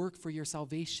to work for your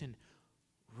salvation.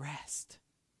 Rest.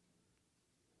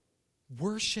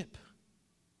 Worship.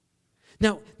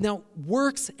 Now,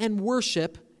 works and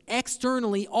worship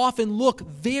externally often look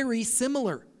very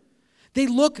similar. They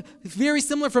look very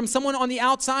similar from someone on the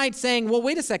outside saying, well,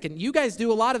 wait a second, you guys do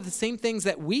a lot of the same things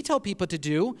that we tell people to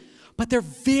do, but they're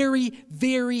very,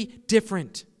 very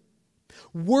different.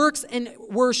 Works and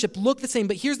worship look the same,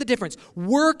 but here's the difference.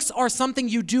 Works are something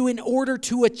you do in order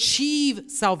to achieve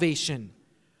salvation.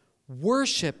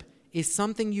 Worship is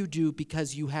something you do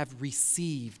because you have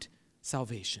received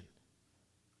salvation.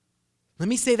 Let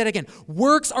me say that again.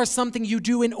 Works are something you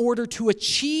do in order to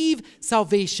achieve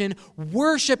salvation.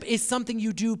 Worship is something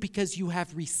you do because you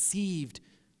have received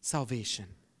salvation.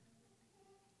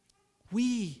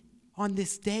 We, on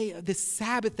this day, this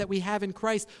Sabbath that we have in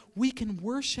Christ, we can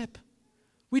worship.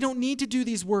 We don't need to do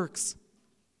these works.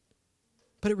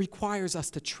 But it requires us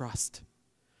to trust.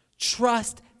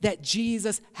 Trust that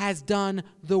Jesus has done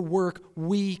the work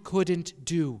we couldn't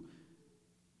do.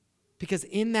 Because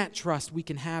in that trust, we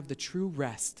can have the true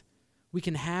rest. We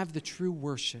can have the true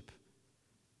worship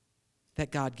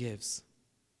that God gives.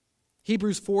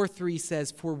 Hebrews 4:3 says,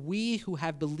 "For we who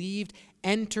have believed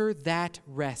enter that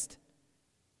rest.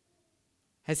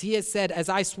 As he has said, as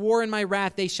I swore in my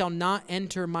wrath, they shall not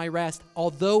enter my rest,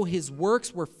 although his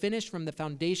works were finished from the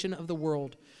foundation of the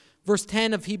world." Verse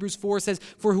 10 of Hebrews 4 says,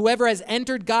 "For whoever has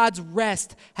entered God's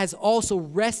rest has also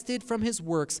rested from his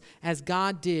works as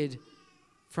God did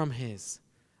from his."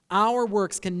 Our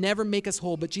works can never make us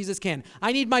whole, but Jesus can.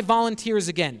 I need my volunteers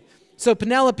again. So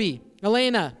Penelope,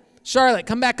 Elena, Charlotte,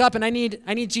 come back up, and I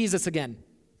need Jesus again.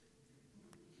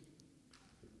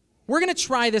 We're going to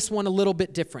try this one a little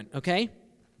bit different, okay?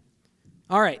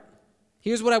 All right.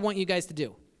 Here's what I want you guys to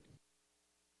do.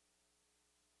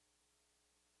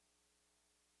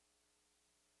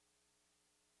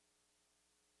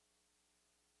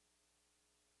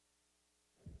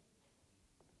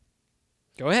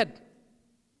 Go ahead.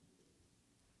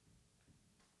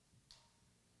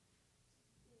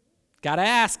 Gotta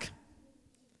ask.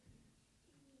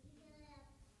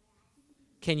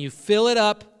 Can you fill it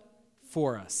up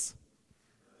for us?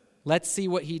 Let's see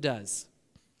what he does.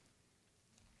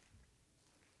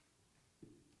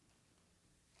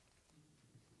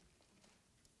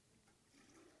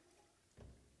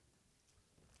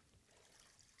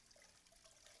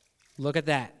 Look at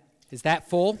that. Is that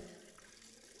full?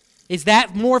 Is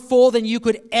that more full than you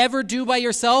could ever do by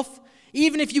yourself?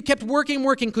 Even if you kept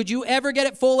working, could you ever get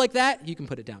it full like that? You can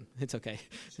put it down. It's okay.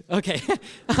 Okay.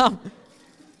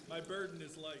 My burden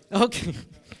is light. Okay.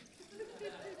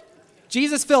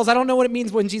 Jesus fills. I don't know what it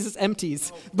means when Jesus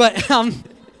empties. But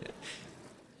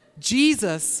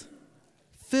Jesus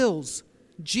fills.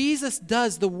 Jesus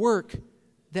does the work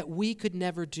that we could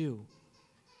never do.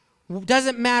 It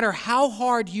doesn't matter how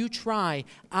hard you try,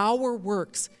 our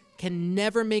works can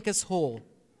never make us whole.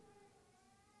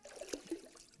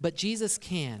 But Jesus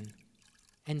can,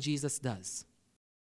 and Jesus does.